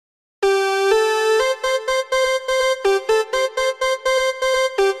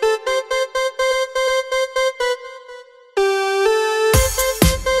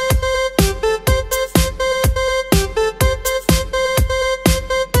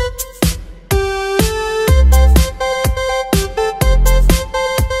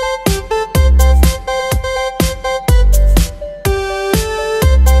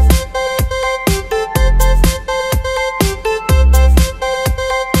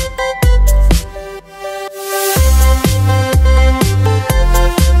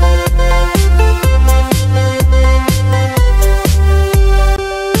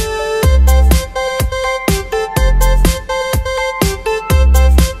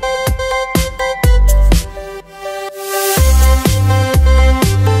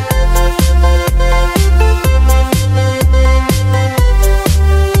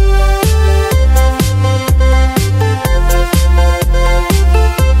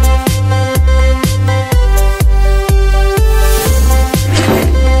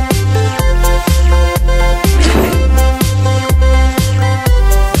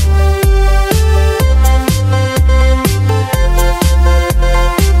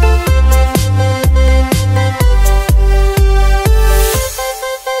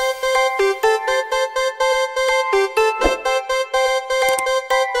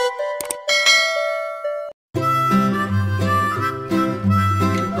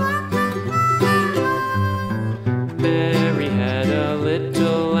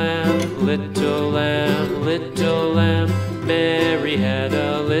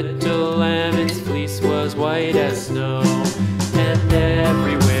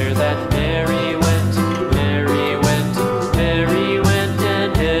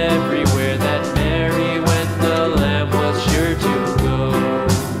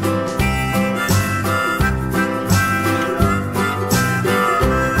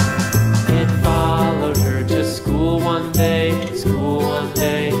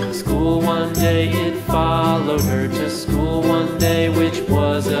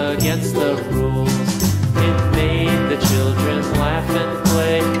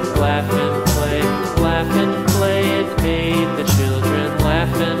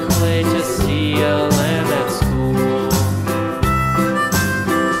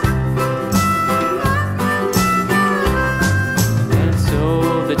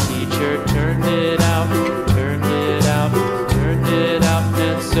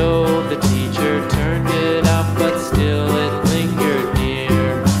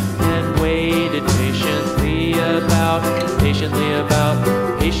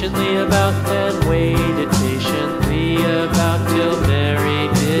about and waited patiently about till Mary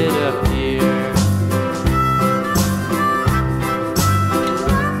did appear.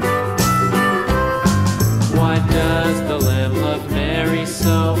 Why does the lamb love Mary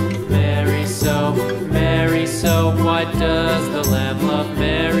so, Mary so, Mary so? Why does the lamb love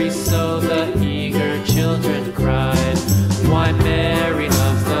Mary so? The eager children cried. Why Mary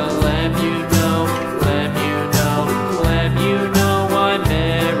loves the lamb, you know, lamb, you know, lamb, you know. Why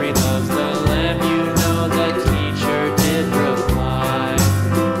Mary loves the lamb, you know, the teacher did reply.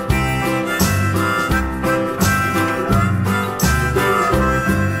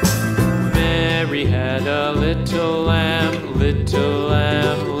 Mary had a little lamb, little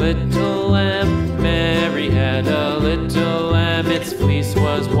lamb, little lamb. Mary had a little lamb, its fleece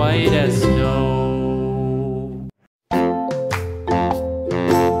was white as snow.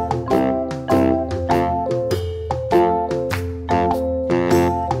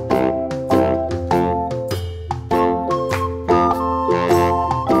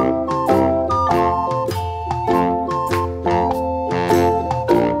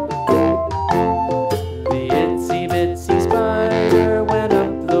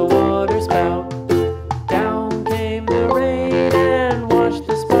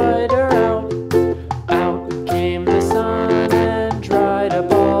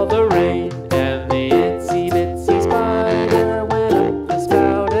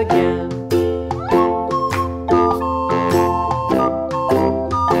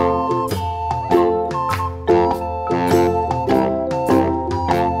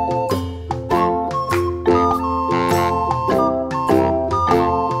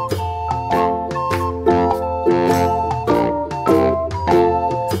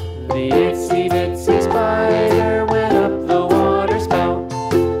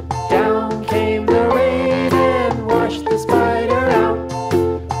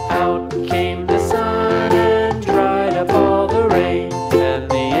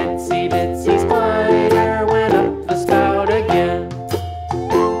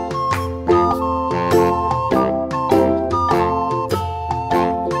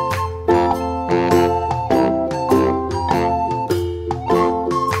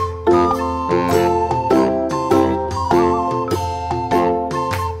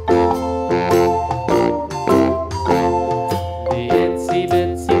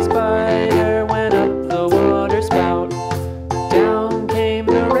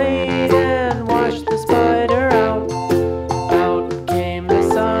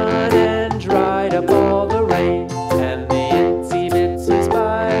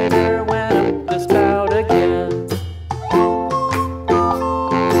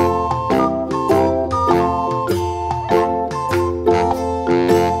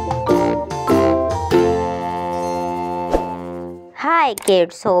 Hi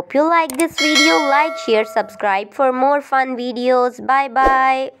kids, hope you like this video. Like, share, subscribe for more fun videos. Bye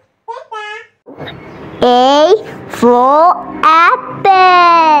bye. A for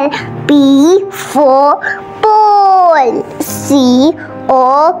apple, B for ball, C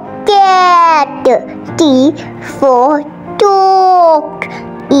for cat, D for dog,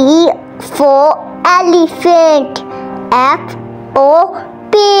 E for elephant, F for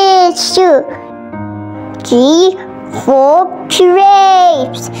fish, G for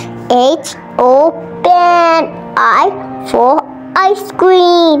grapes, H for pen, I for ice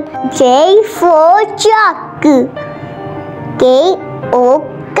cream, J for jug, K for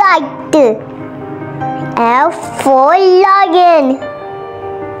kite, L for lion,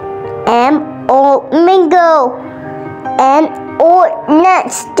 M for mango, N for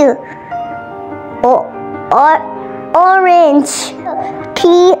nest, O for orange, P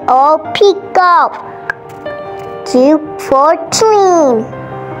for peacock, Q for train,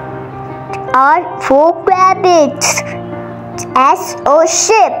 R for rabbit, S for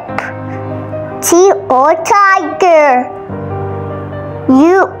ship, T for tiger,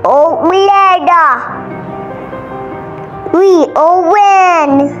 U for ladder, V for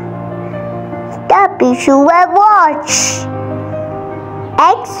van, W for watch,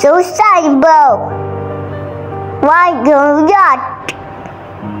 X for cyber, Y for yacht,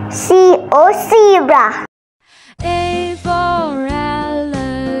 C for zebra. A for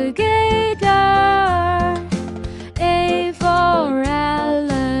alligator, A for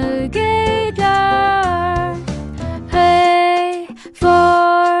alligator, A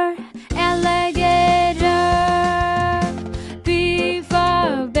for alligator, B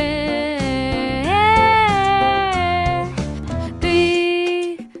for bear,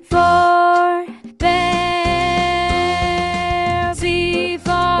 B for bear, C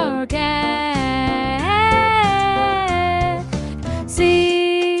for cat.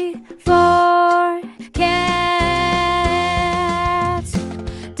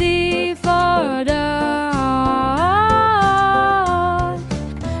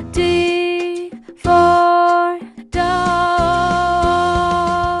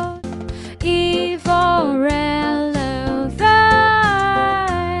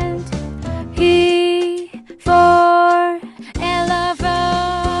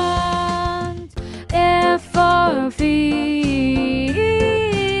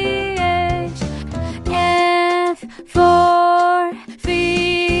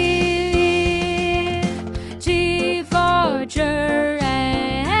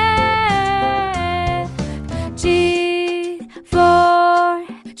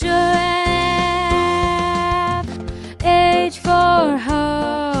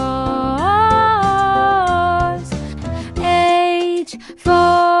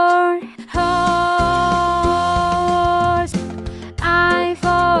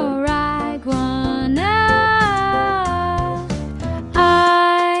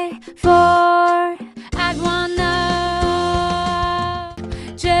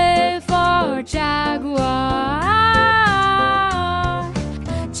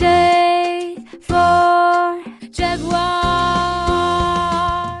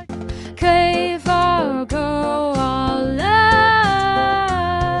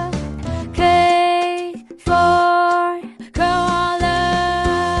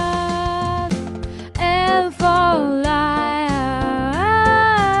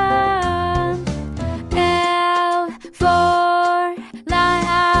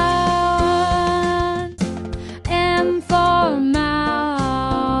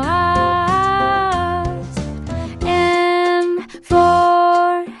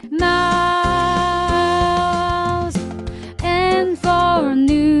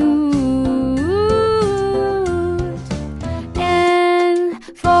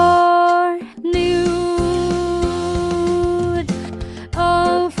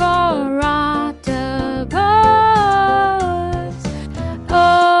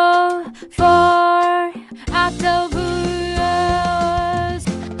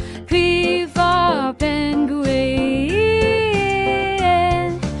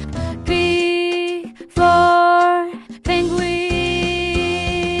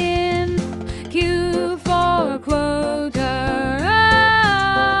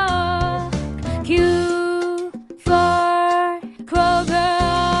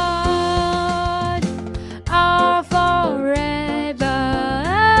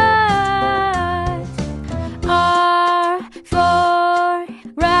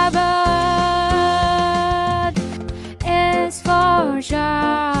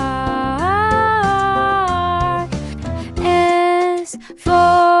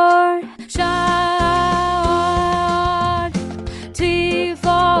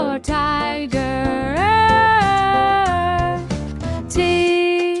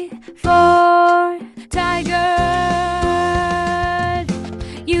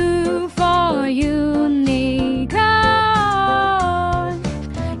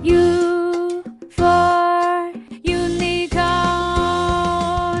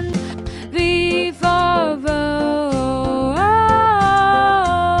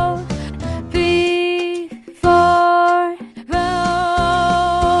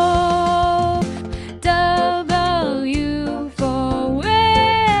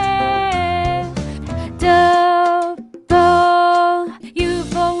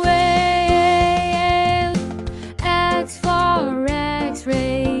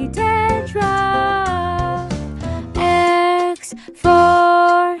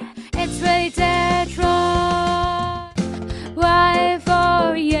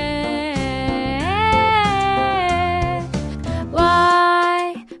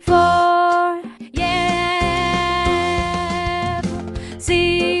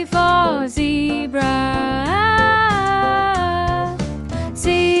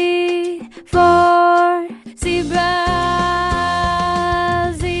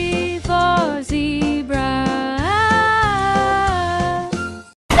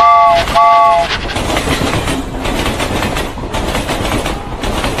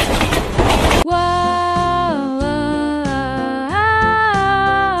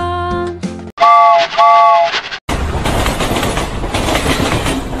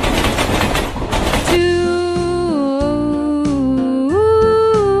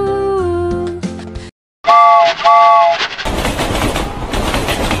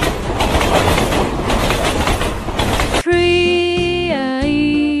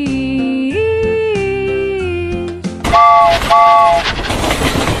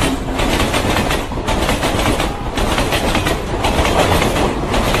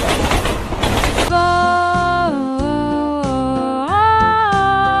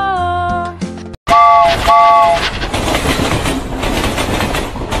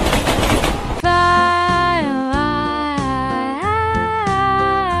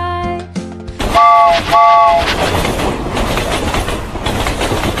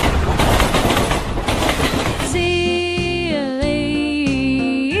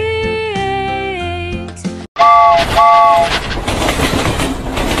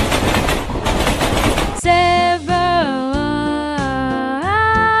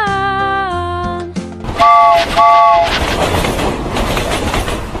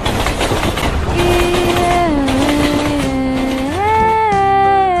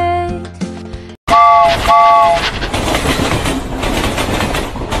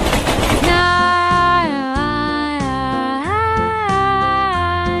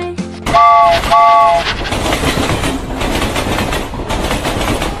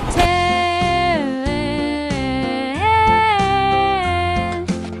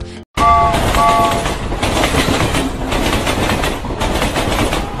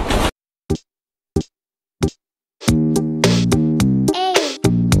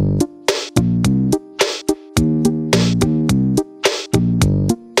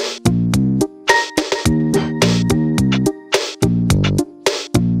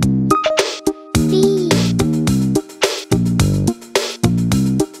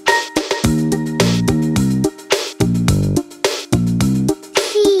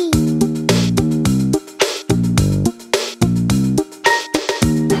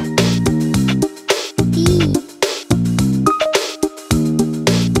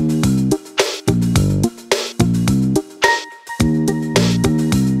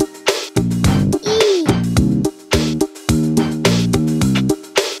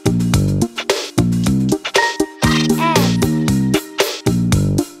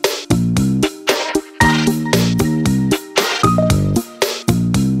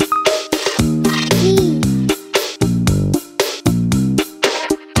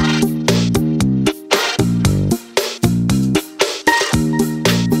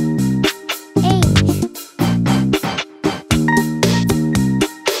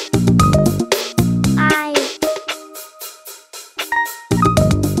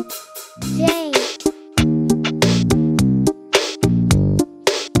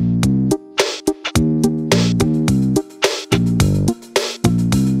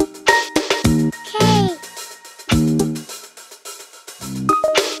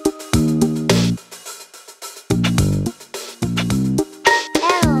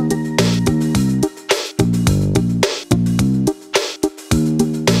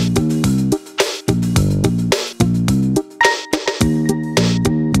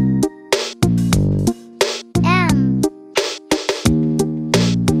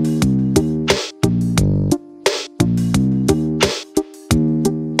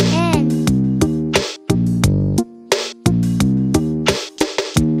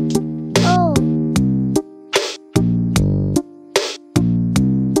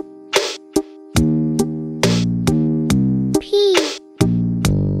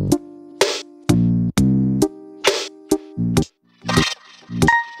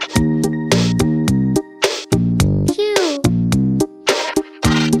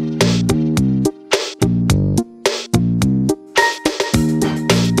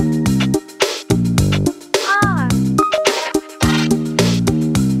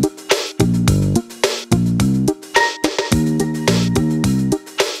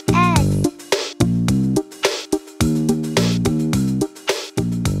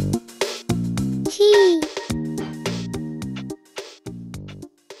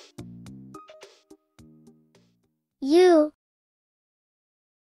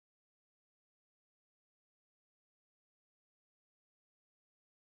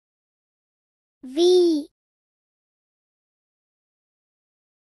 V.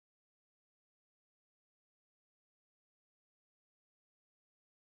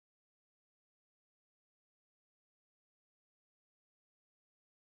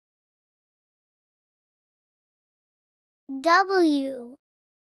 W.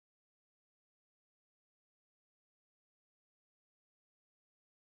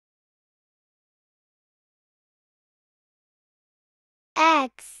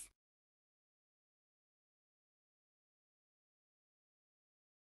 X.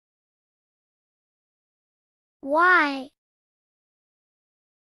 Y.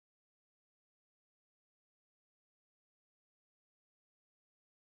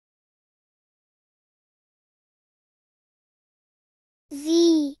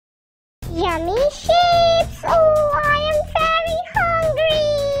 Z. Yummy shapes! Oh, I am very hungry!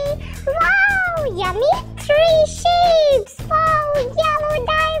 Wow, yummy 3 shapes! Wow, yellow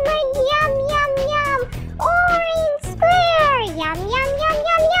diamond, yum, yum, yum! Orange square, yum, yum, yum,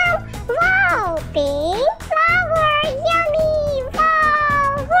 yum, yum! Wow, pink flower, yummy!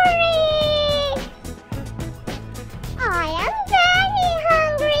 Wow, hooray! I am very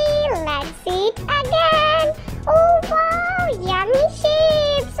hungry! Let's eat again! Oh, wow, yummy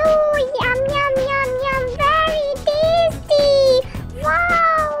shapes! Oh, yum, yum, yum, yum! Very tasty!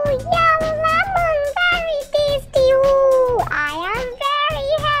 Wow, yum, lemon! Very tasty! Oh, I am very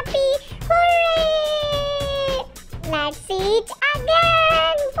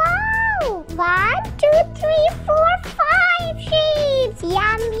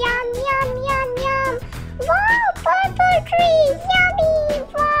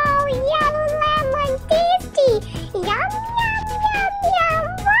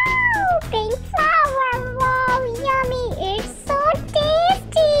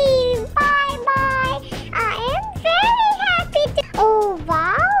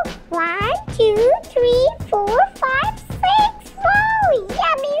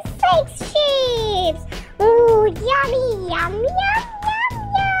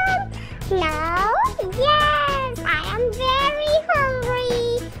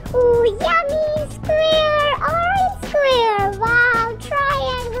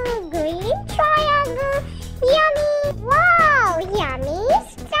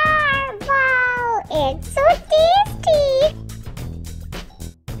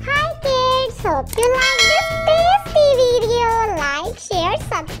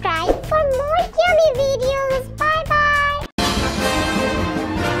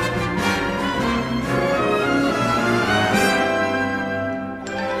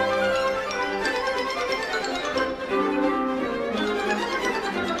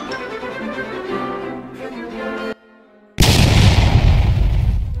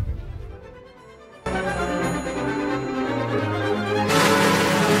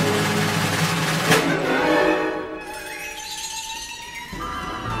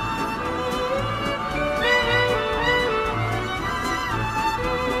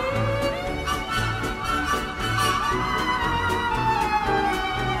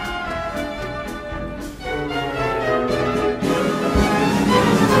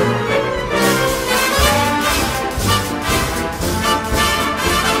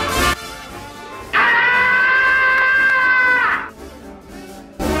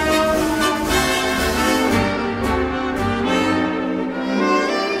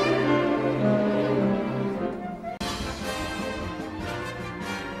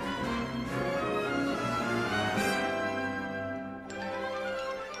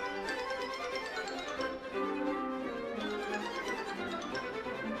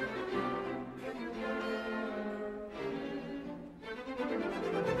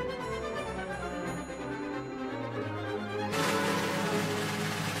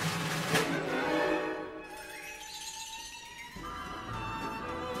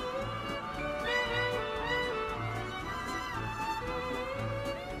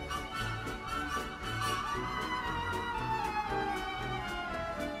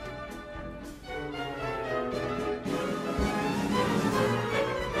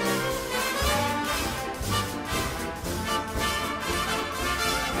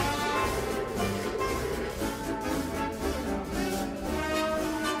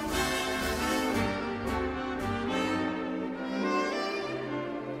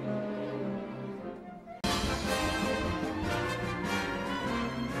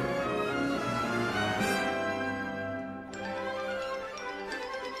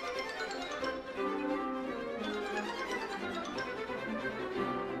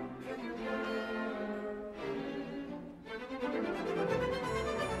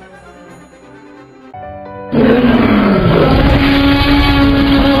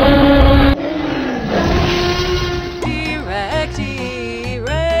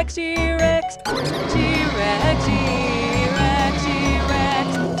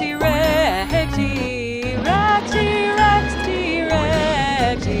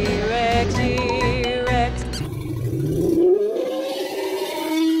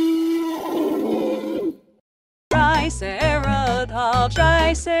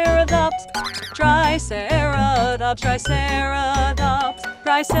Triceratops, Triceratops, Triceratops,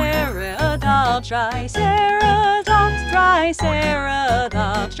 Triceratops, Triceratops,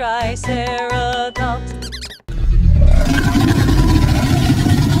 Triceratops, Triceratops, Triceratops.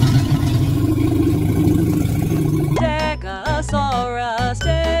 Stegosaurus,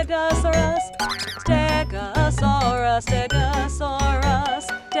 Stegosaurus, Stegosaurus, Stegosaurus,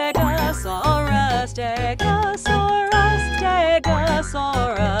 Stegosaurus, Stegosaurus,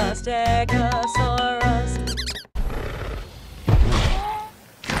 Stegosaurus, Stegosaurus.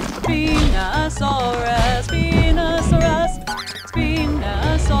 Spinosaurus, Spinosaurus,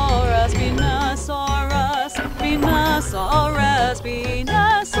 Spinosaurus, Spinosaurus, Spinosaurus,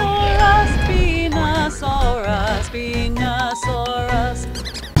 Spinosaurus, Spinosaurus, Spinosaurus.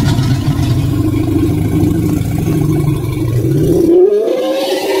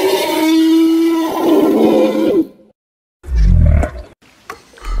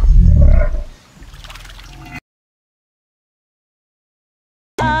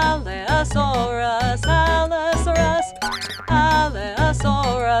 Allosaurus, Allosaurus,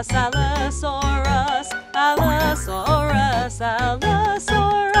 Allosaurus, Allosaurus, Allosaurus,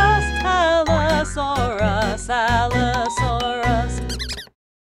 Allosaurus, Allosaurus, Allosaurus.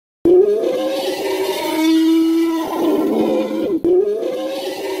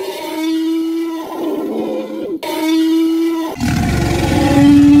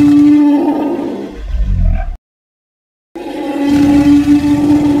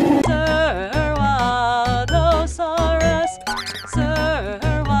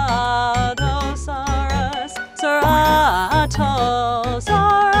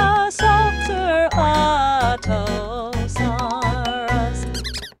 Ceratosaurus, Ceratosaurus, Ceratosaurus.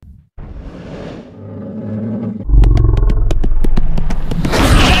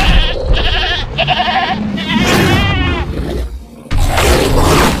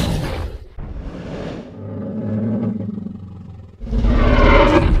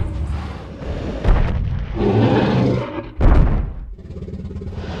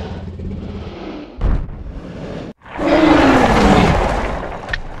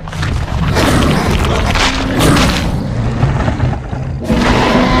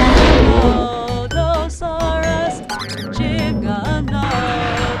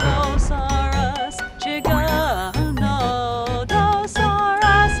 Giganotosaurus,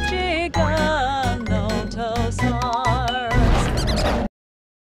 Giganotosaurus, Giganotosaurus.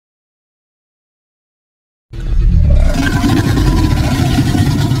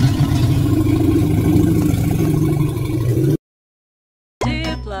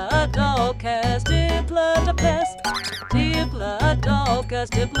 Diplodocus, Diplodocus,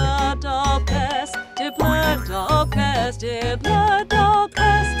 Diplodocus, Diplodocus, Diplodocus,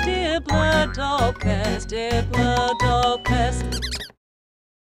 Diplodocus, Diplodocus, Diplodocus.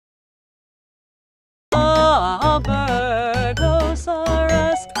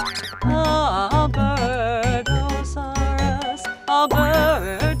 Albertosaurus, Albertosaurus,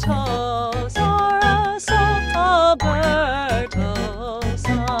 Albertosaurus,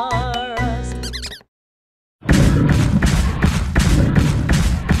 Albertosaurus.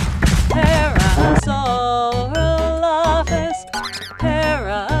 Parasaurolophus,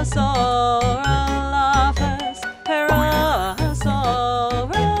 Parasaurolophus,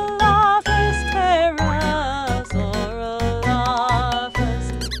 Parasaurolophus, Parasaurolophus.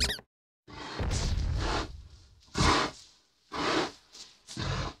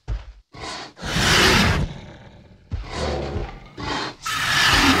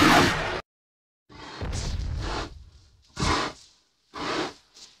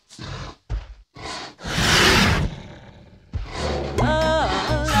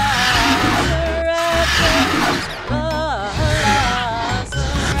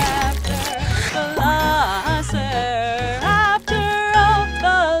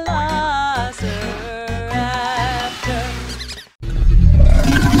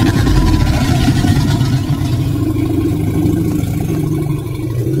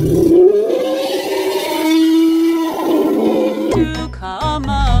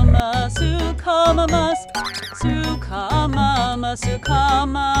 Suchomamus,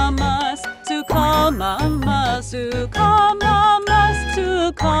 Suchomamus, Suchomamus, Suchomamus,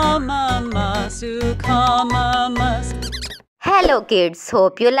 Suchomamus, Suchomamus. Hello kids,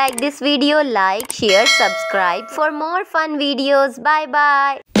 hope you like this video. Like, share, subscribe for more fun videos. Bye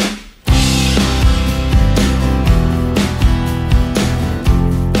bye.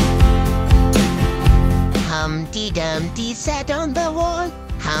 Humpty Dumpty sat on the wall.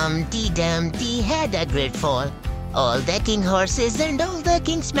 Humpty Dumpty had a great fall. All the king horses and all the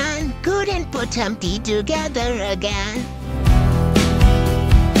king's men couldn't put Humpty together again.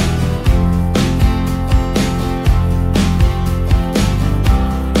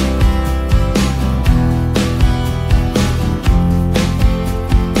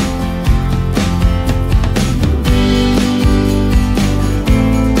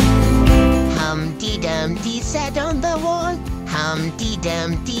 Humpty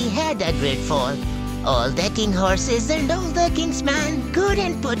Dumpty had a great fall. All the king horses and all the king's men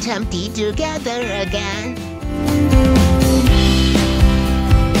couldn't put Humpty together again.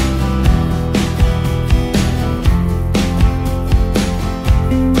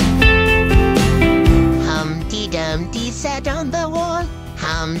 Humpty Dumpty sat on the wall.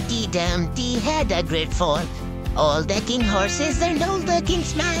 Humpty Dumpty had a great fall. All the king horses and all the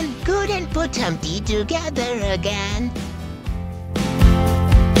king's men couldn't put Humpty together again.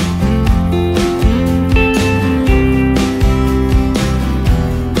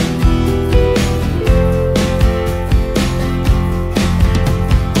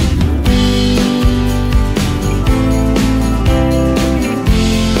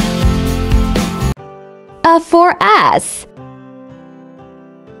 A for ass.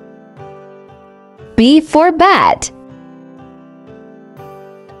 B for bat.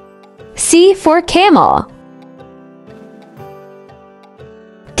 C for camel.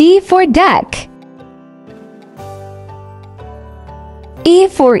 D for duck. E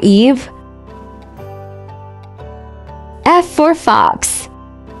for Eve. F for fox.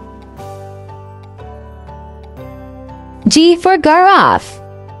 G for giraffe.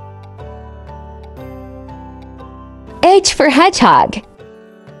 H for hedgehog.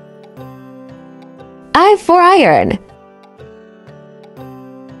 I for iron.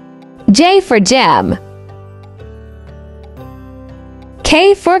 J for jam.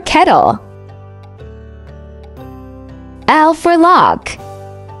 K for kettle. L for lock.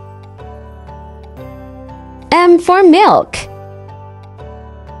 M for milk.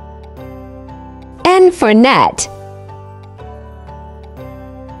 N for net.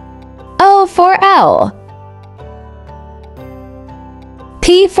 O for owl.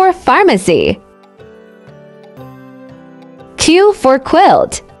 P for pharmacy. Q for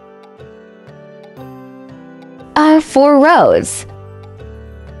quilt. R for rose.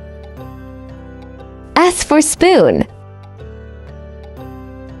 S for spoon.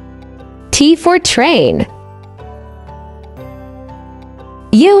 T for train.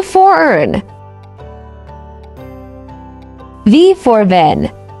 U for urn. V for van.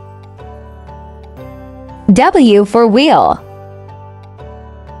 W for wheel.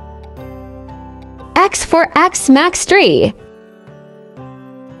 X for X-Max tree.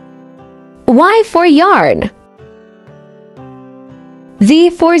 Y for yarn. Z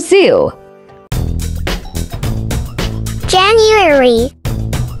for zoo. January.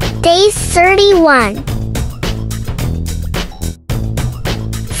 Days 31.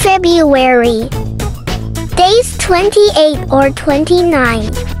 February. Days 28 or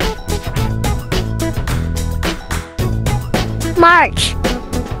 29. March.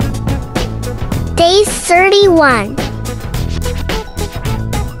 Days 31.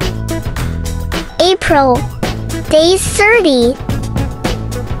 April. Days 30.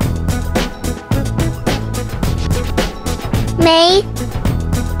 May.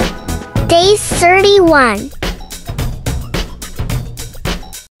 Days 31.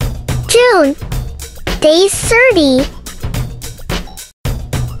 June. Days 30.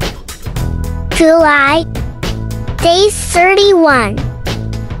 July. Days 31.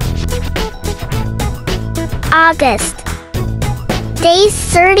 August. Days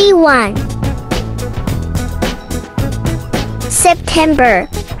 31. September.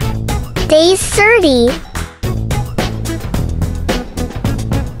 Days 30.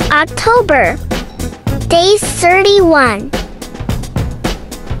 October. Days 31.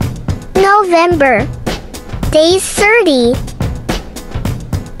 November. Days 30.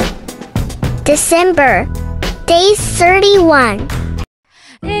 December. Days 31.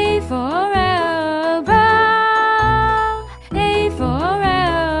 A for elbow, A for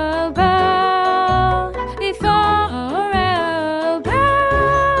elbow, E for elbow,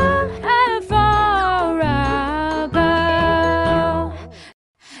 F for elbow,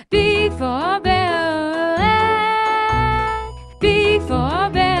 B for belly, B for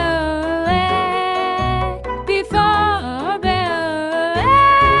belly, B for belly,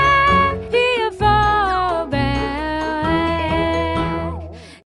 B for belly.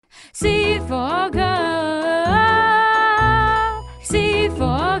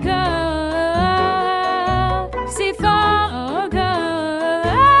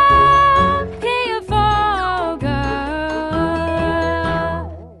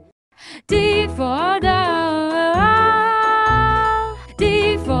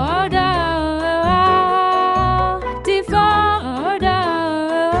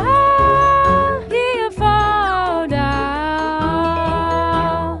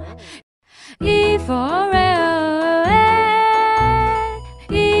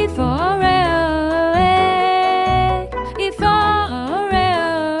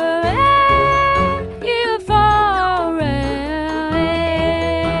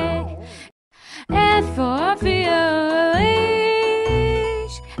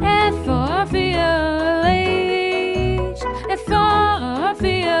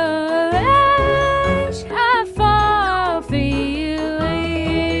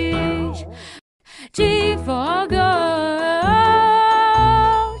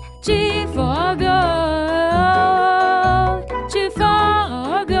 G for goat, G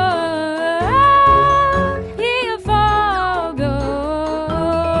for goat, E for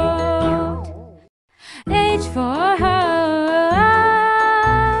goat. H for heart,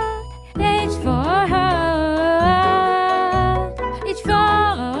 H for heart, H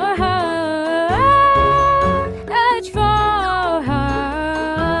for heart, H for heart.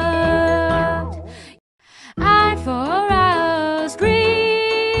 I for ice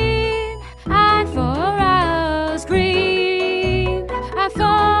cream, I for ice cream, I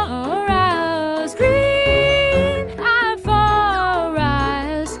for ice cream, I for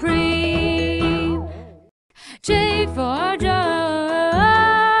ice cream. J for jug,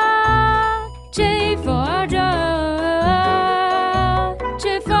 J for jug,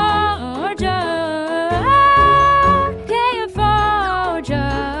 J for jug, K for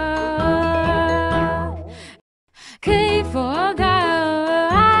jug. K for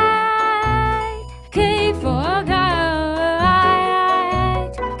kite, K for kite,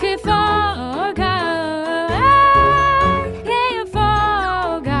 K for kite, K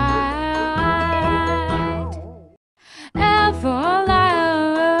for kite. L for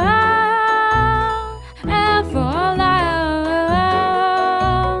lion, L for lion,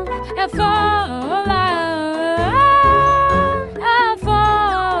 L for lion, L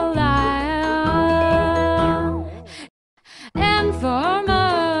for lion. M for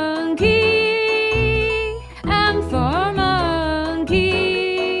monkey, M for monkey,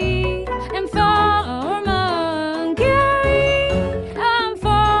 M for monkey, M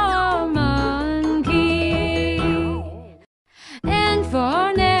for monkey. N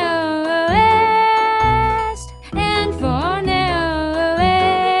for nest, N for nest,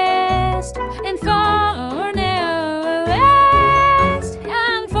 N for nest,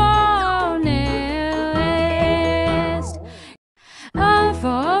 N for nest. O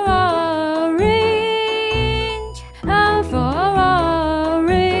for orange, O for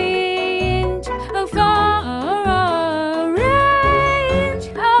orange, O for orange,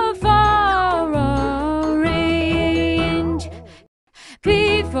 O for orange. P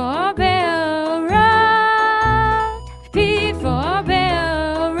for parrot, P for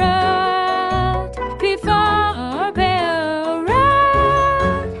parrot, P for parrot,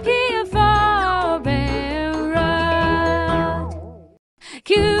 P for parrot.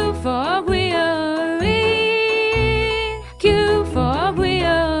 Q for query, Q for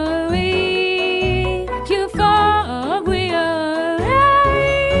query, Q for query,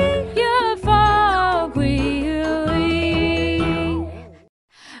 Q for query.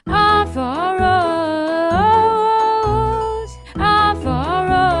 R for rose, R for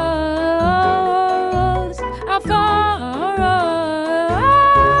rose, R for rose,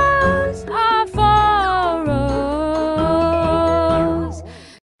 R for rose.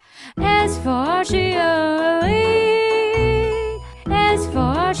 S for chili, S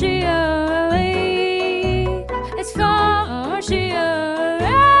for chili, S for chili,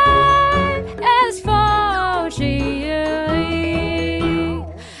 S for chili.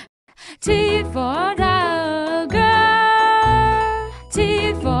 T for tiger, T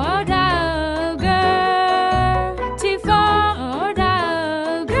for tiger, T for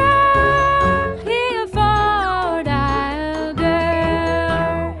tiger, T for tiger.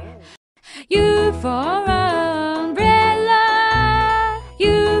 U for umbrella,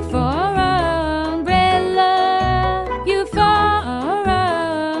 U for umbrella, U for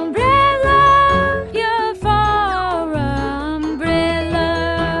umbrella, U for umbrella.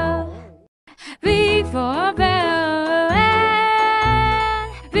 V for bell,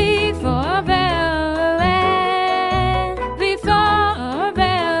 V for bell, V for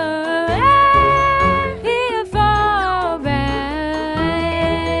bell, V for bell.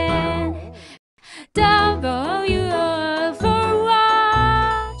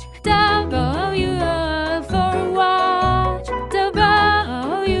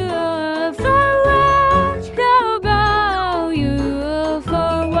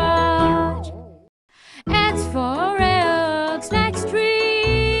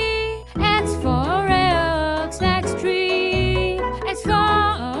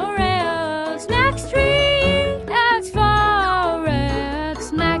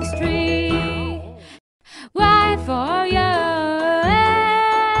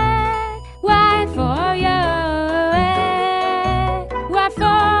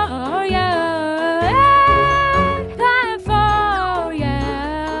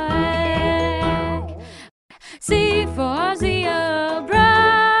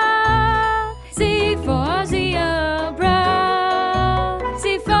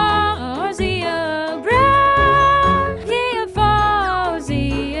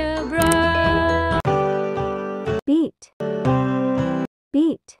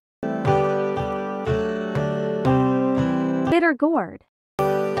 bitter gourd,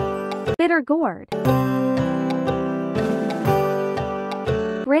 bitter gourd.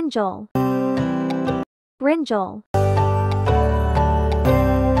 Brinjal, brinjal.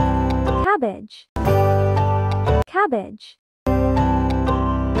 Cabbage, cabbage.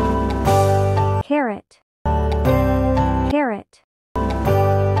 Carrot, carrot.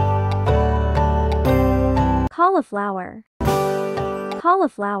 Cauliflower,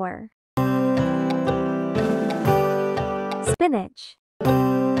 cauliflower. Spinach,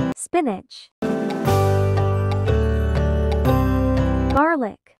 spinach.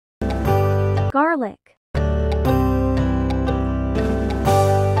 Garlic, garlic.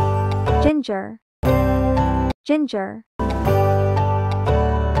 Ginger, ginger.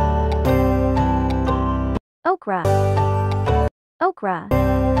 Okra, okra.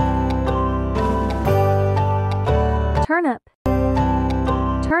 Turnip,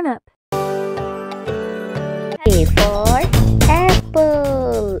 turnip. A for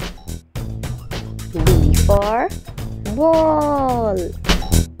apple. B for ball.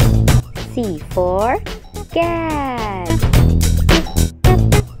 C for cat.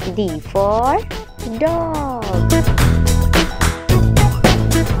 D for dog.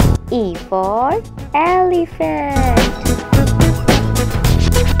 E for elephant.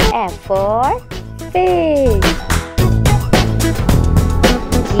 F for fish.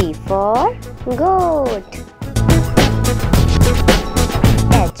 G for goat.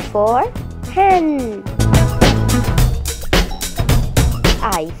 H for hen.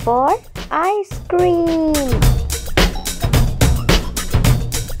 I for ice cream.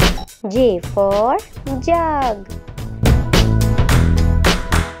 J for jug.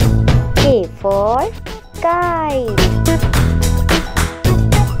 K for kite.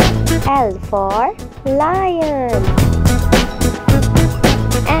 L for lion.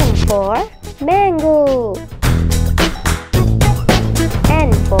 M for mango.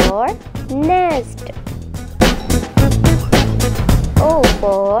 N for nest. O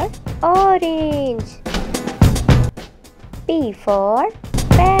for orange. P for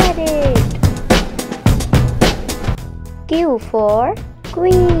parrot. Q for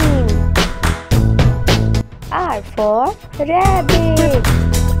queen. R for rabbit.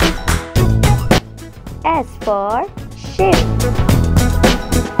 S for sheep.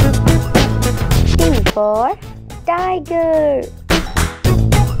 T for tiger.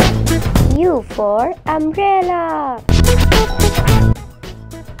 U for umbrella.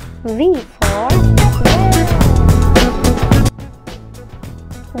 V for van.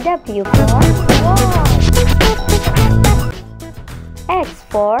 W for wall. X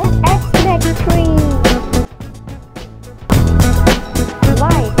for X-ray tree.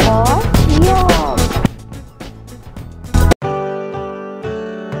 Y for York.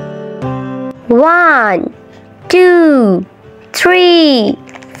 1, 2, 3,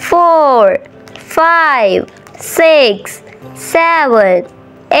 4, 5, 6, 7,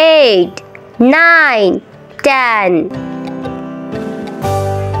 8, 9, 10,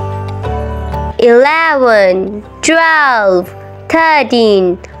 11, 12,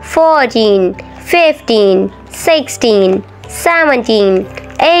 13, 14, 15, 16, 17,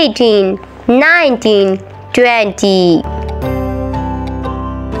 18, 19, 20.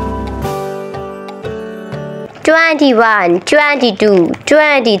 21, 22,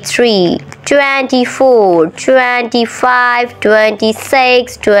 23, 24, 25,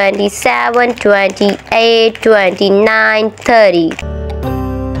 26, 27, 28, 29, 30.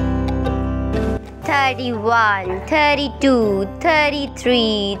 31, 32,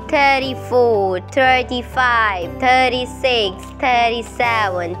 33, 34, 35, 36,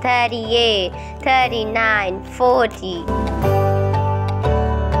 37, 38, 39, 40.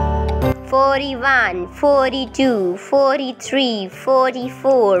 41, 42, 43,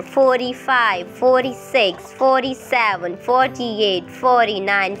 44, 45, 46, 47, 48,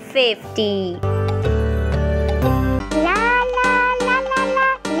 49, 50.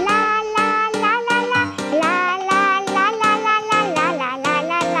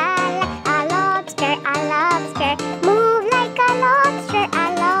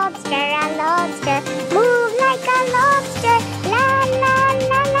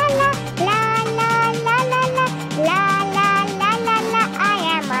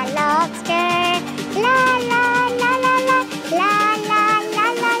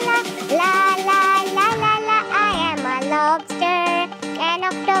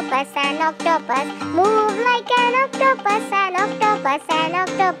 An octopus, move like an octopus, an octopus, an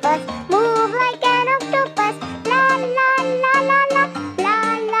octopus, move like an octopus, la la la la la, la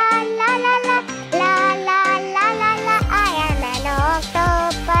la la la la, la la la la la, I am an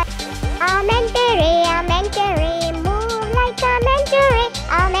octopus. A mentary, move like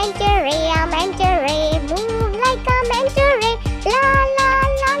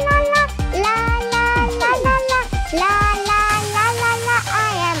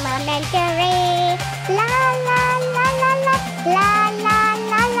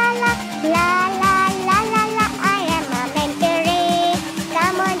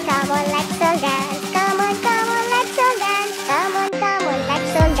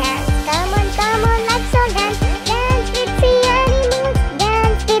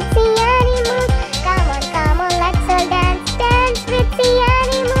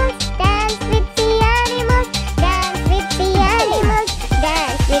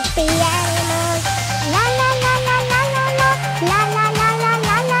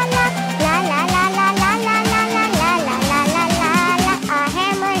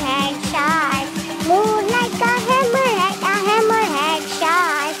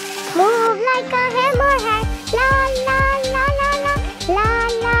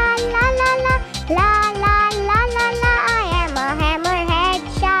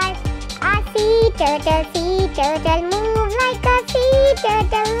turtle, sea turtle, move like a sea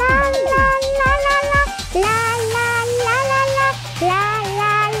turtle. La la la la la, la la la la la, la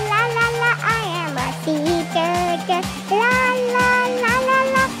la la la la. I am a sea turtle. La la la la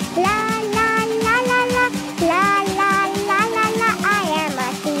la, la la la la la, la la la la la. I am a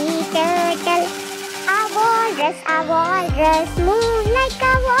sea turtle. A walrus, move like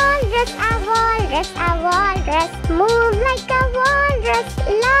a walrus. A walrus, move like a walrus.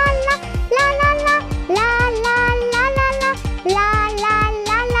 La la la la la, la la la la la, la la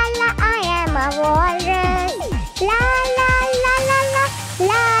la la la. I am a walrus. La la la la la,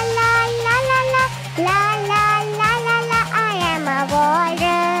 la la la la la, la la la la la. I am a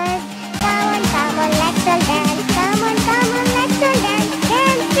walrus. Come on, let's all dance. Come on, let's all dance.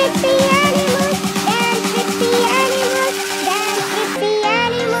 Dance with the animals. Dance with the animals. Dance with the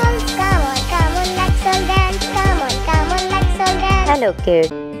animals. Come on, let's all dance. Come on, let's all dance. Hello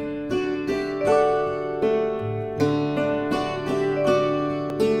kids.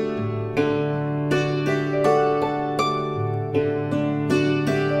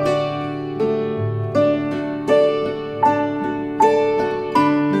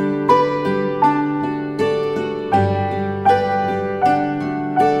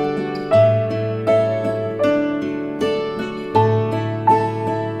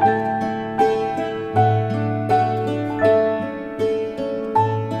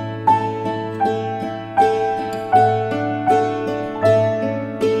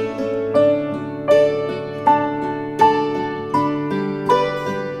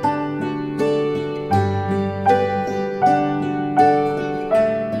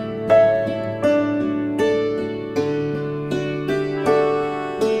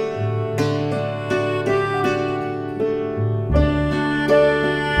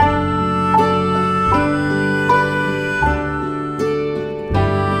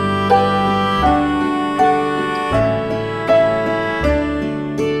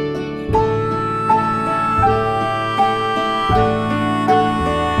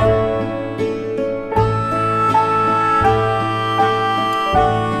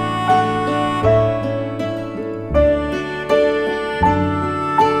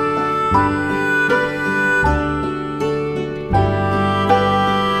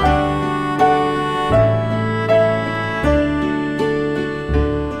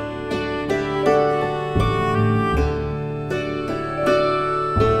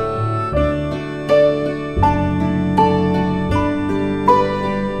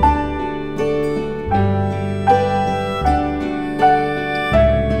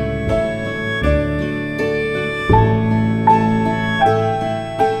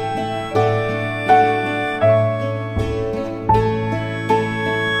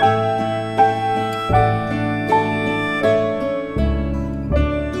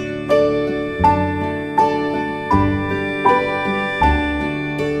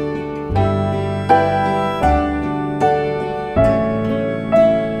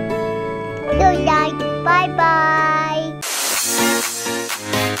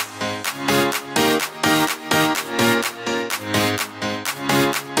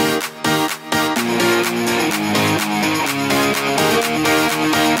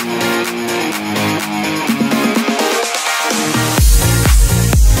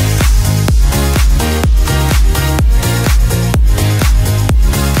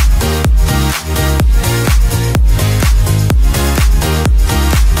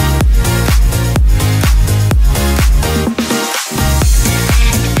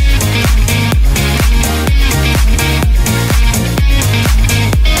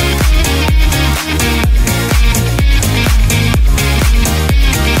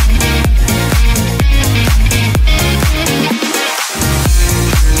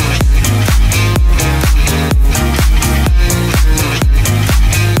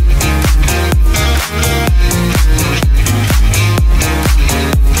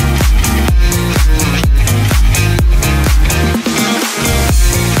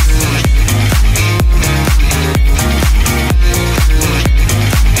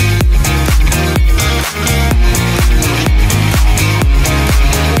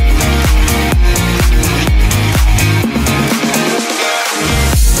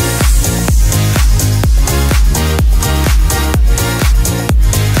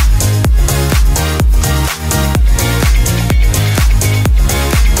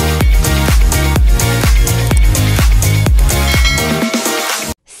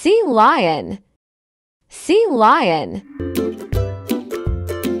 lion. Sea lion.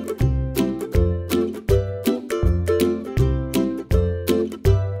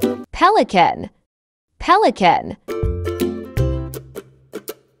 Pelican. Pelican.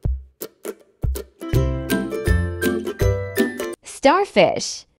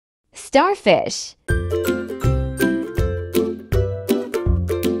 starfish, starfish.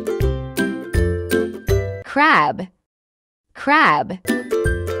 Crab, crab.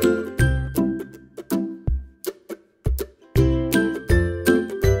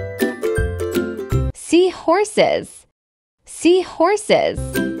 Seahorses, seahorses.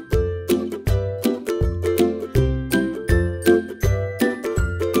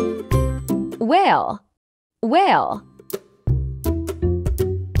 Whale, whale.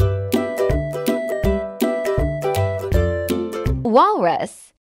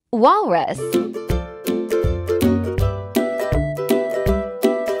 Walrus, walrus.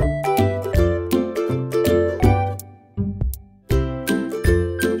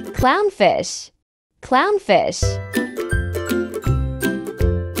 Clownfish, clownfish.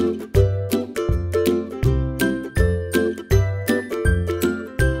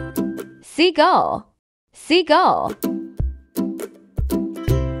 Seagull, seagull.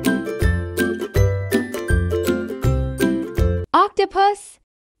 Octopus,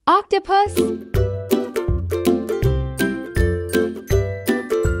 octopus.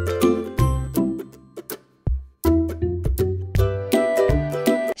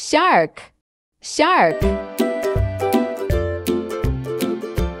 Shark, shark.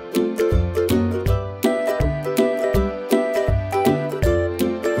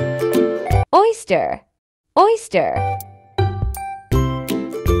 Oyster, oyster.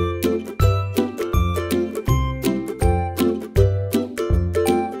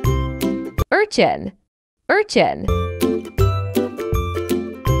 Urchin, urchin.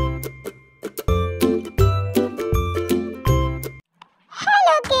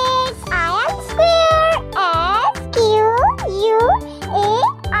 Hello kids, I am Square.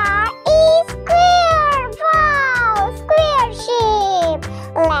 S-Q-U-A-R-E, Square. Wow, square shape.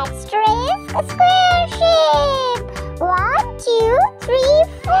 Let's trace a square shape. 1, 2, 3,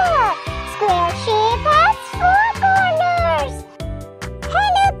 4. Square shape has 4 corners.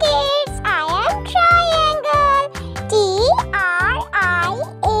 Hello kids, I am Triangle.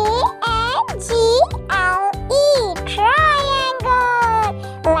 T-R-I-A-N-G-L-E, Triangle.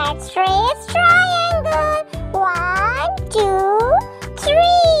 Let's trace triangle. 1, 2,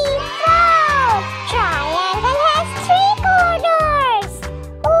 3, 4. Triangle has 3 corners.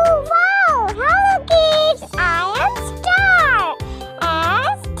 Oh wow! Hello kids, I am Star.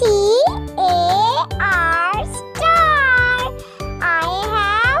 S-T-A-R, star. I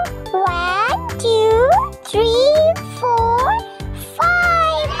have 1, 2, 3, 4,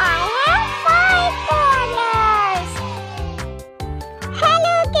 5. I have 5 corners.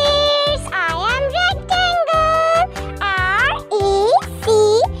 Hello kids, I am Rectangle.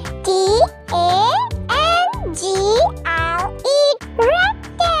 R-E-C-T-A-N-G-L-E,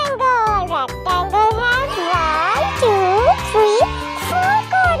 rectangle. Rectangle has 1, 2, 3, 4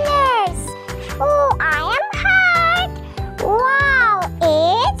 corners. Oh, I am Heart. Wow,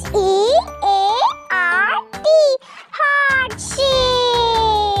 H-E-A-R-T, heart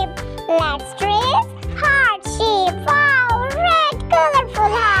shape. Let's trace heart shape. Wow, red colorful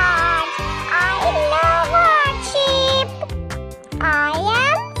heart. I love heart shape. I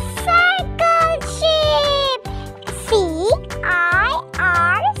am circle shape. C-I-R-C-L-E,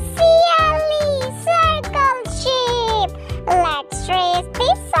 circle shape. Let's trace the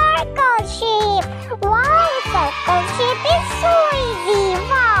circle shape. Wow, circle shape is so easy.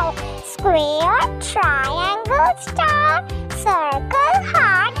 Wow, square, triangle, star, circle,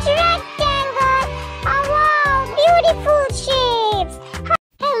 heart, rectangle. Oh, wow, beautiful shapes.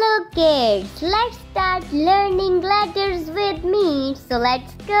 Hello kids, let's start learning letters with me. So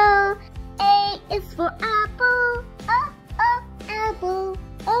let's go. A is for apple. Apple.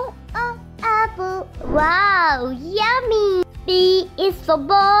 Apple. Wow, yummy. B is for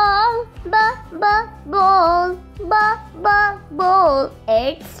ball. Ball.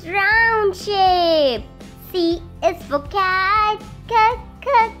 It's round shape. C is for cat. Cat.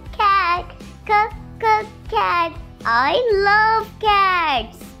 I love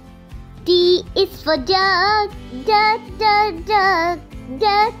cats. D is for duck.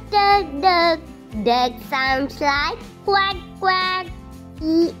 Duck sounds like quack.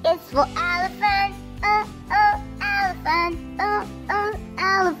 E is for elephant.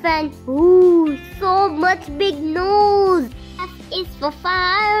 Elephant. Ooh, so much big nose. F is for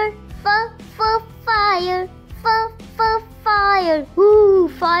fire. Fire. Ooh,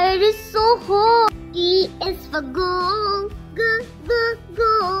 fire is so hot. G is for goal. Goal.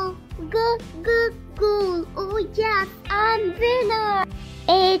 Oh yes, I'm winner.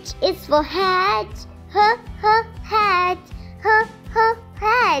 H is for hat. Hat.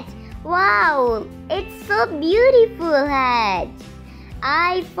 Wow, it's so beautiful hat.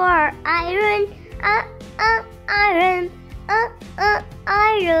 I for iron, iron,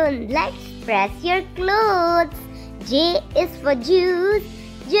 iron. Let's press your clothes. J is for juice,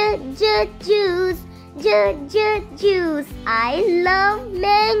 juice, juice. I love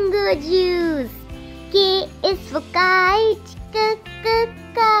mango juice. K is for kite, kite,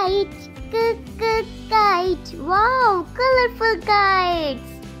 kite. Wow, colorful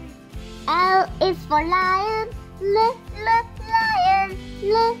kites. L is for lion,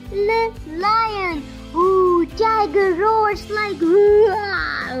 lion. Ooh, tiger roars like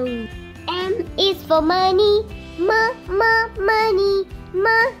wow. M is for money, money.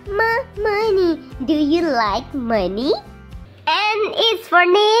 Do you like money? N is for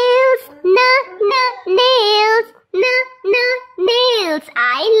nails, nails.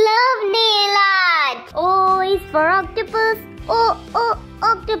 I love nail art. O is for octopus,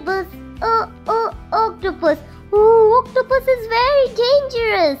 octopus. Octopus. Ooh, octopus is very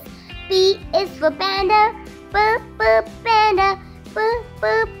dangerous. P is for panda, panda.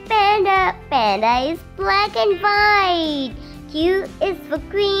 Panda is black and white. Q is for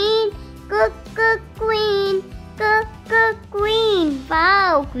queen, queen.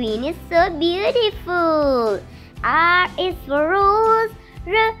 Wow, queen is so beautiful. R is for rose,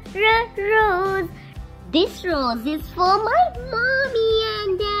 rose. This rose is for my mommy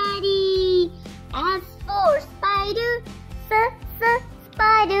and daddy. S for spider,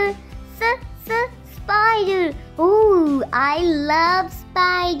 spider. Ooh, I love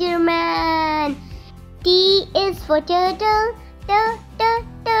Spider-Man. T is for turtle,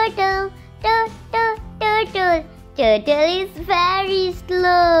 turtle. Turtle is very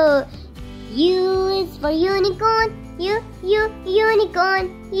slow. U is for unicorn, unicorn.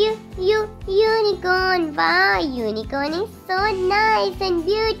 Wow, unicorn is so nice and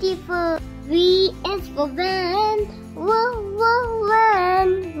beautiful. V is for van,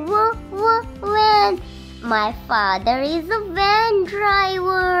 van. My father is a van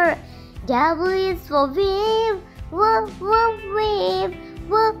driver. W is for wave, wave.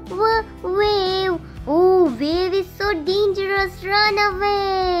 Oh, wave is so dangerous, run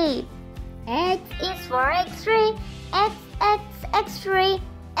away. X is for X-ray,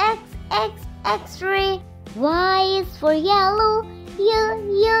 X-ray. Y is for yellow,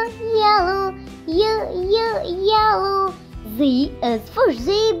 yellow. Z is for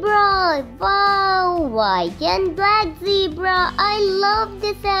zebra. Wow, white and black zebra. I love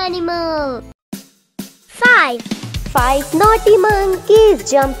this animal. 5 naughty monkeys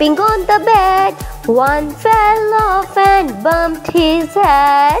jumping on the bed. One fell off and bumped his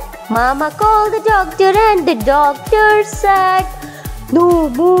head. Mama called the doctor and the doctor said, "No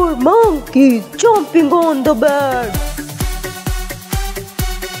more monkeys jumping on the bed."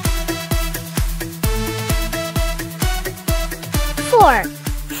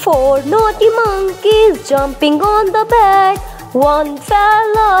 4 naughty monkeys jumping on the bed. One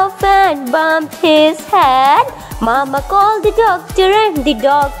fell off and bumped his head. Mama called the doctor and the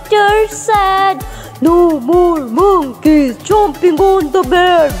doctor said, "No more monkeys jumping on the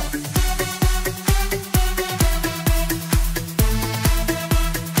bed."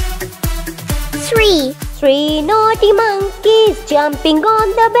 3 naughty monkeys jumping on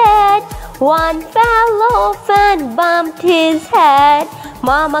the bed. One fell off and bumped his head.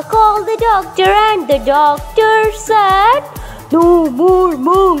 Mama called the doctor and the doctor said, "No more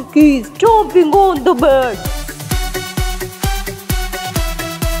monkeys jumping on the bed."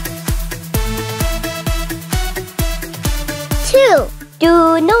 2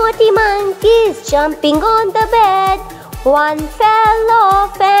 naughty monkeys jumping on the bed. One fell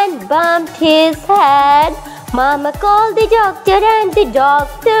off and bumped his head. Mama called the doctor and the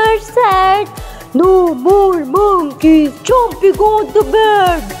doctor said, "No more monkeys jumping on the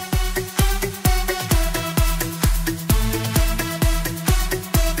bed."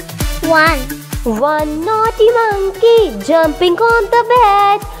 1 naughty monkey jumping on the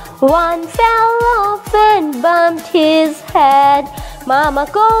bed. One fell off and bumped his head. Mama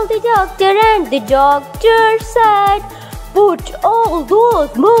called the doctor and the doctor said, "Put all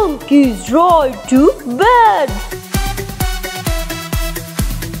those monkeys right to bed."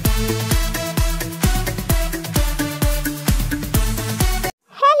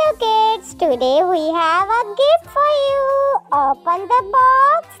 Hello kids, today we have a gift for you. Open the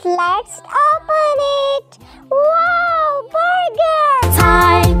box, let's open it. Wow, burger!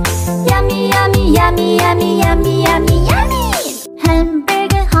 Time, yummy, yummy, yummy, yummy, yummy, yummy, yummy.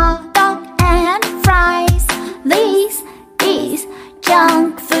 Hamburger, hot dog, and fries. This is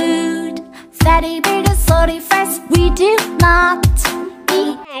junk food. Fatty burgers, salty fries, we do not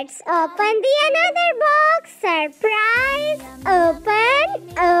eat. let's open the another box. Surprise! Open,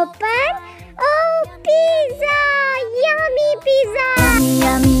 open. Oh, pizza! Yummy pizza! Yummy,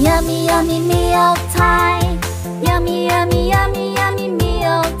 yummy, yummy, yummy meal time. Yummy, yummy, yummy, yummy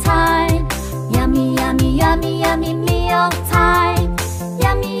meal time. Yummy, yummy, yummy, yummy meal time.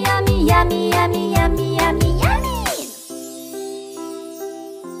 Yummy, yummy, yummy, yummy, yummy, yummy, yummy.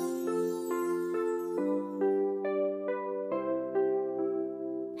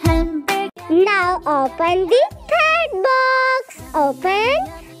 Hamburger. Now open the third box. Open,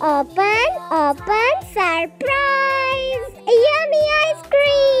 open, open. Surprise! Yummy ice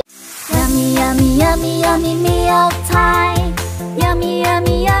cream! Yummy, yummy, yummy, yummy meal time. Yummy,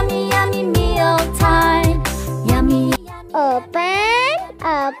 yummy, yummy, yummy meal time. Yummy. Open,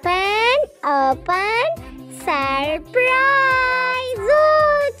 open, open. Surprise!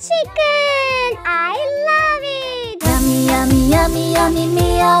 Oh, chicken! I love it! Yummy, yummy, yummy, yummy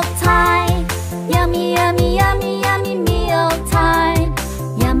meal time. Yummy, yummy, yummy, yummy meal time.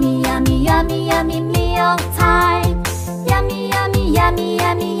 Yummy, yummy, yummy, yummy meal time. Yummy, yummy, yummy,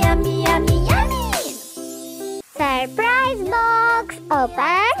 yummy, yummy, yummy, yummy. Surprise box!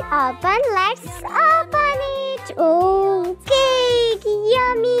 Open, open, let's open it! Oh, cake!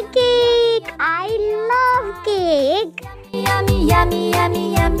 Yummy cake! I love cake! Yummy, yummy,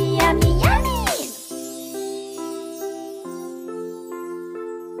 yummy, yummy, yummy, yummy.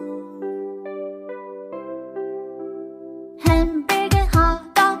 Hamburger, hot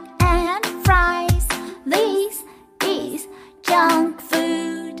dog, and fries. This is junk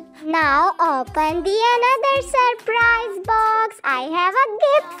food. Now open the another surprise box. I have a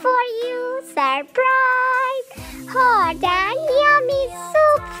gift for you. Surprise! Hot and yummy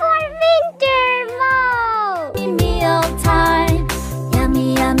soup for winter. Wow! Meal time. Yummy,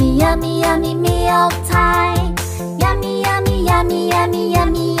 yummy, yummy, yummy meal time. Yummy, yummy, yummy, yummy,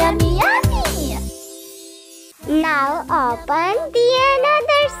 yummy, yummy, yummy. Now open the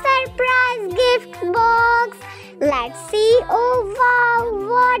another surprise gift box. Let's see. Oh wow,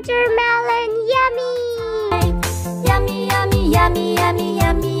 watermelon, yummy! Yummy, yummy, yummy, yummy,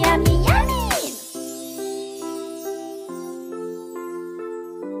 yummy, yummy, yummy.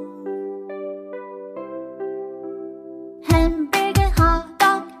 Hamburger, hot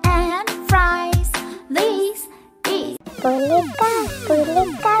dog, and fries. This is Pulika,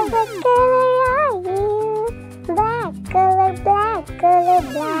 what color are you? Black color, black color,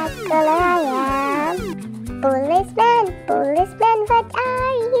 black color I am. Policeman, policeman, what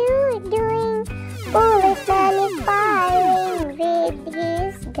are you doing? Policeman is firing with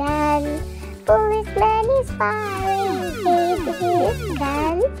his gun. Policeman is firing with his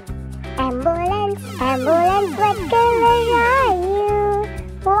gun. Ambulance, ambulance, what color are you?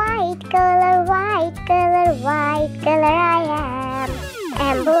 White color, white color, white color I am.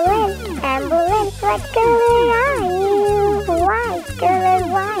 Ambulance, ambulance, what color are you? White color,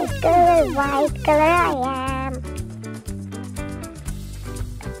 white color, white color I am.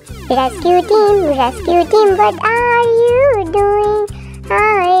 Rescue team, what are you doing? I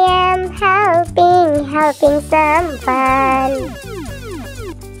am helping someone.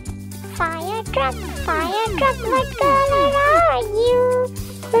 Fire truck, what color are you?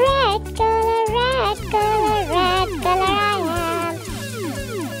 Red color, red color, red color I am.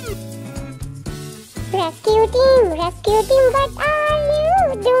 Rescue team, what are you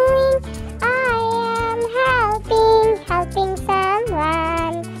doing? I am helping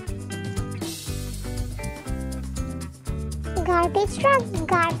someone. Garbage truck,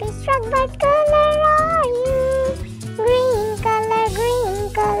 what color are you? Green color, green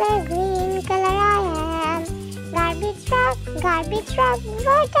color, green color I am. Garbage truck,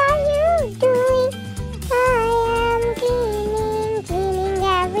 what are you doing? I am cleaning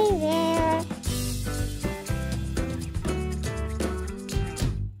everywhere.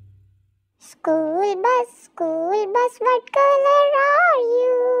 School bus, what color are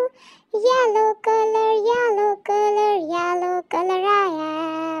you? Yellow color, yellow color, yellow color I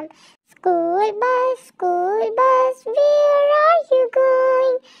am. School bus, where are you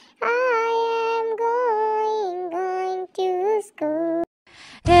going? I am going to school.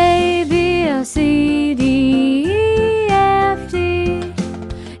 A, B, C, D, E, F, G,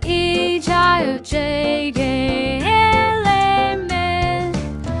 H, I, J, K, L, M, N,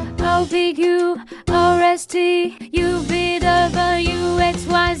 O, P, Q, R, S, T, U, V, W, X,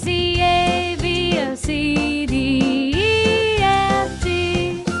 Y, Z, A, B, C, D, E, F,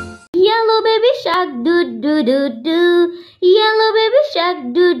 G. Yellow baby shark, do do do do. Yellow baby shark,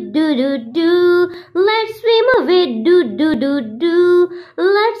 do do do do. Let's swim away, do do do do.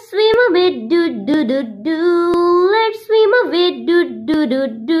 Let's swim away, do do do do. Let's swim away, do do do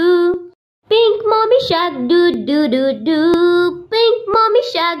do do. Pink mommy shark do do do do. Pink mommy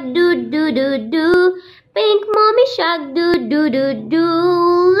shark do do do do. Pink mommy shark do do do do.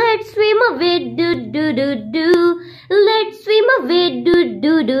 Let's swim away do do do do. Let's swim away do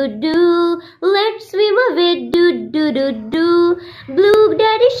do do do. Let's swim away do do do do. Blue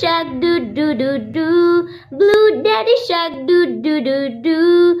daddy shark do do do do. Blue daddy shark do do do do.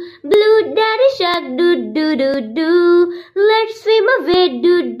 Blue daddy shark do do do do. Let's swim away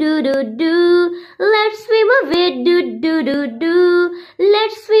do do do do. Let's swim away do do do do.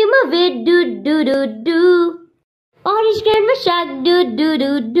 Let's swim away do do do do. Orange grandma shark do do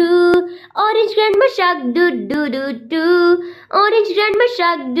do do. Orange grandma shark do do do do. Orange grandma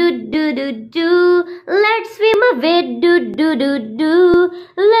shark do do do do. Let's swim away do do do do.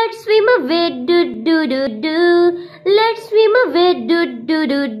 Let's swim away do do do do. Let's swim away do do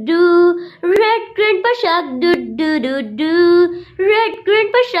do do. Red grandpa shark do do do do. Red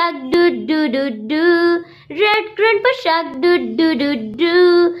grandpa shark do do do do. Red grandpa shark do do do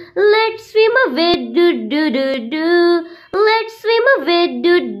do. Let's swim away do do do do. Let's swim away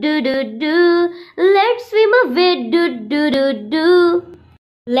do do do do. Let's swim away do do do do.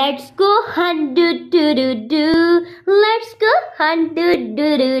 Let's go hunt do do do do. Let's go hunt do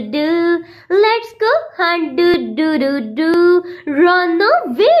do do do. Let's go hunt do do do do. Run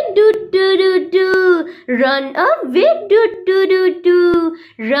away do do do do. Run away do do do do.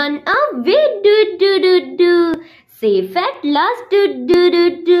 Run away do do do do. Safe at last do do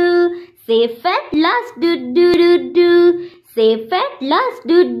do do. Safe at last do do do do. Safe at last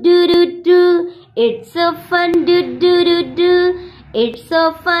do do do do. It's so fun do do do do. It's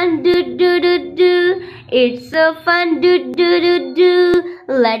so fun do do do do. It's so fun do do do do.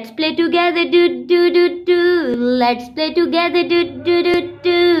 Let's play together do do do do. Let's play together do do do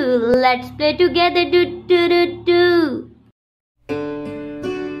do. Let's play together do do do do.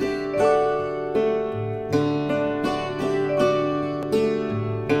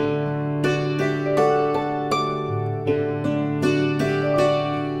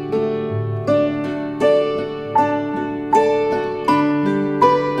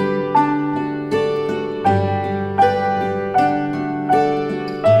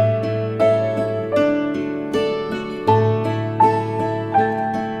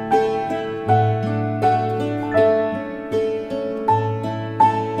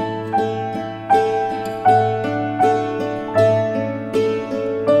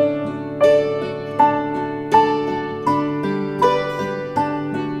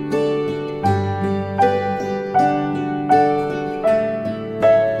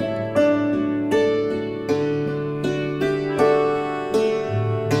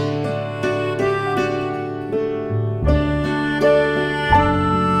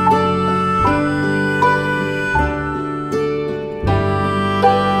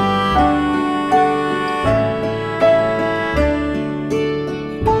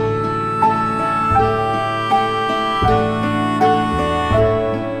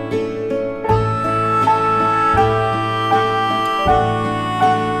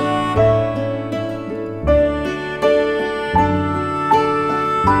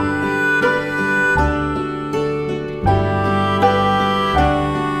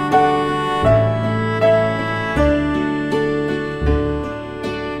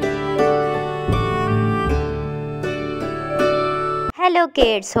 Hello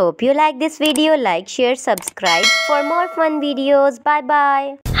kids, hope you like this video. Like, share, subscribe for more fun videos. Bye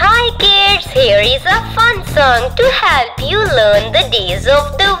bye. Hi kids, here is a fun song to help you learn the days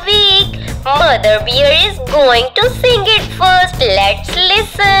of the week. Mother Bear is going to sing it first. Let's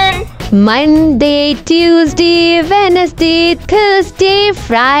listen. Monday, Tuesday, Wednesday, Thursday,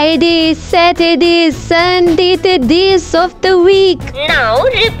 Friday, Saturday, Sunday, the days of the week. Now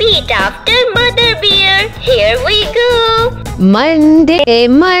repeat after Mother Bear. Here we go. Monday,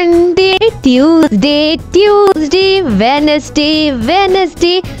 Monday, Tuesday, Tuesday, Wednesday,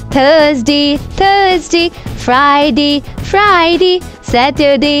 Wednesday, Thursday, Thursday, Friday, Friday,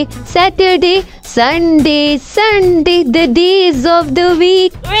 Saturday, Saturday, Sunday, Sunday, the days of the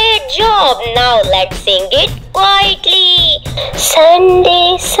week. Great job. Now let's sing it quietly.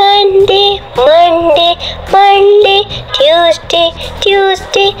 Sunday, Sunday, Monday, Monday, Tuesday,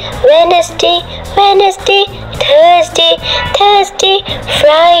 Tuesday, Wednesday, Wednesday, Thursday, Thursday,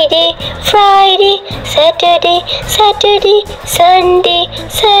 Friday, Friday, Saturday, Saturday, Sunday,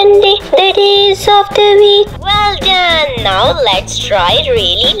 Sunday, the days of the week. Well done. Now let's try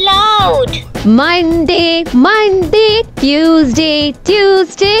really loud. Monday, Monday, Tuesday,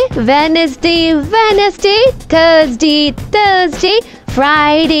 Tuesday, Wednesday, Wednesday, Thursday, Thursday,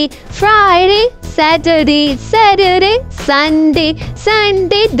 Friday, Friday, Saturday, Saturday, Sunday,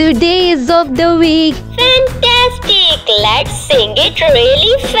 Sunday, the days of the week. Fantastic! Let's sing it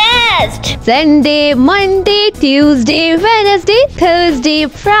really fast. Sunday, Monday, Tuesday, Wednesday, Thursday,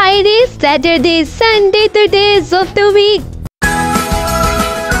 Friday, Saturday, Sunday, the days of the week.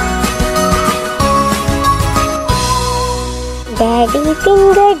 Daddy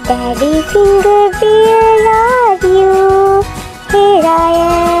finger, where are you? Here I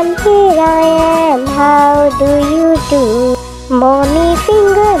am, how do you do? Mommy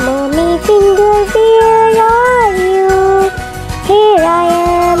finger, where are you? Here I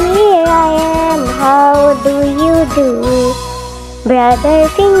am, how do you do? Brother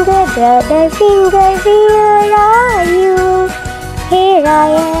finger, where are you? Here I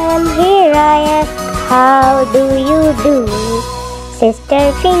am, how do you do? Sister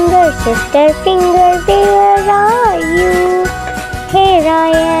finger, where are you? Here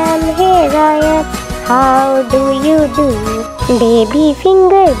I am, how do you do? Baby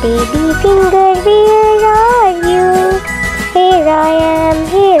finger, where are you? Here I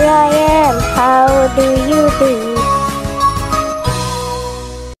am, how do you do?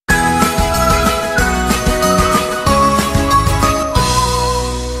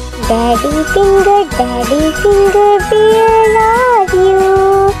 Daddy finger, where are you?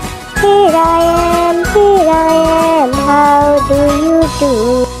 Here I am, how do you do?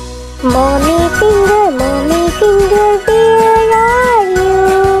 Mommy finger, where are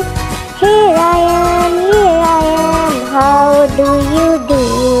you? Here I am, how do you do?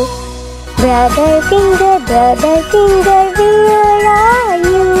 Brother finger, where are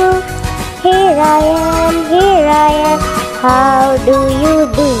you? Here I am, how do you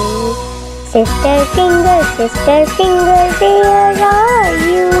do? Sister finger, where are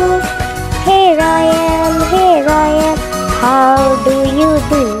you? Here I am, how do you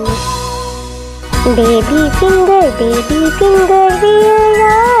do? Baby finger, where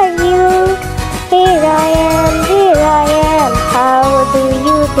are you? Here I am, how do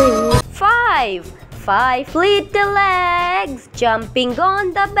you do? Five little eggs jumping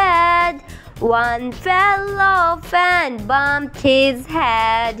on the bed. One fell off and bumped his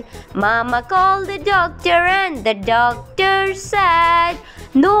head. Mama called the doctor and the doctor said,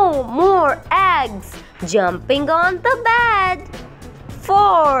 no more eggs jumping on the bed.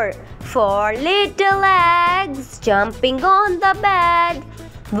 Four little eggs jumping on the bed.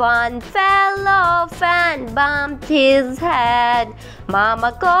 One fell off and bumped his head.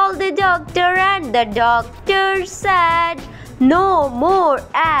 Mama called the doctor and the doctor said, no more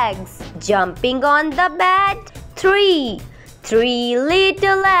eggs jumping on the bed. Three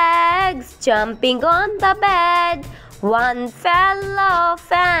little eggs jumping on the bed. One fell off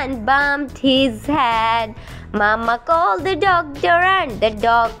and bumped his head. Mama called the doctor and the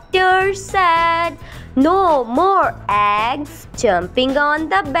doctor said, no more eggs jumping on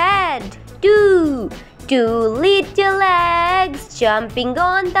the bed. Two little eggs jumping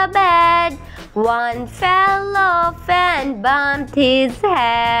on the bed. One fell off and bumped his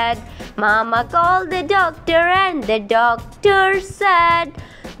head. Mama called the doctor and the doctor said,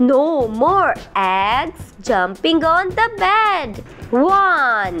 no more eggs jumping on the bed.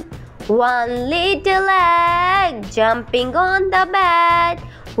 One little egg jumping on the bed.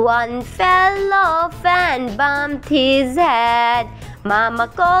 One fell off and bumped his head. Mama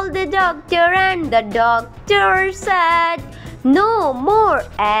called the doctor and the doctor said, no more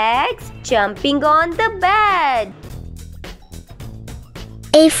eggs jumping on the bed.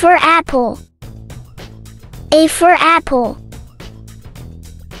 A for apple. A for apple.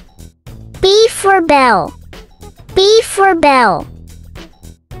 B for bell. B for bell.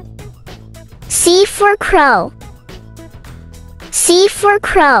 C for crow. C for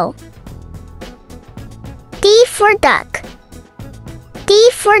crow. D for duck. D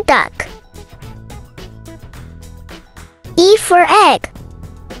for duck. E for egg.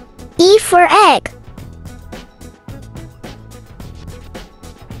 E for egg.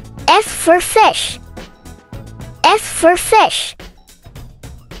 F for fish. F for fish.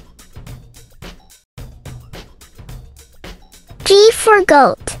 G for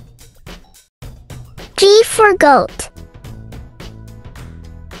goat. G for goat.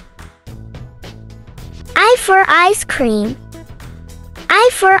 I for ice cream. I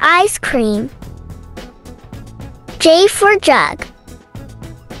for ice cream. J for jug.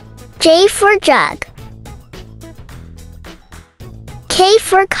 J for jug. K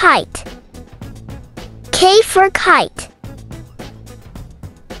for kite. K for kite.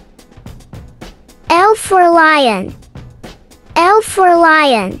 L for lion. L for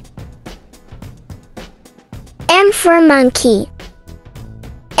lion. M for monkey.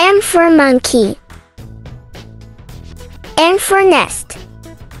 M for monkey. N for nest.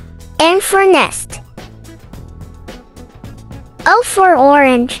 N for nest. O for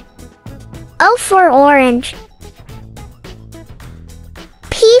orange. O for orange.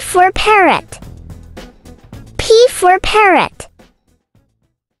 P for parrot. P for parrot.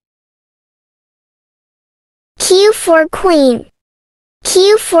 Q for queen.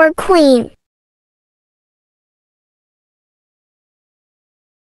 Q for queen.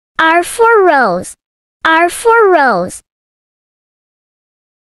 R for rose. R for rose.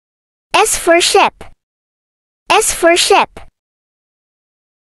 S for ship. S for ship.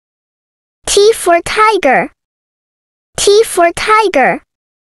 T for tiger. T for tiger.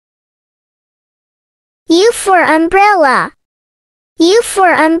 U for umbrella. U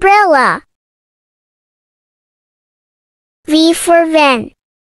for umbrella. V for van.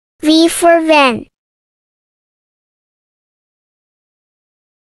 V for van.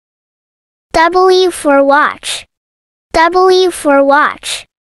 W for watch. W for watch.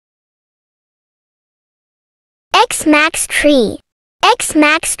 X max tree. X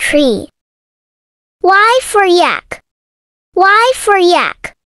max tree. Y for yak. Y for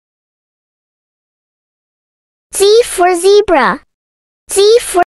yak. Z for zebra. Z for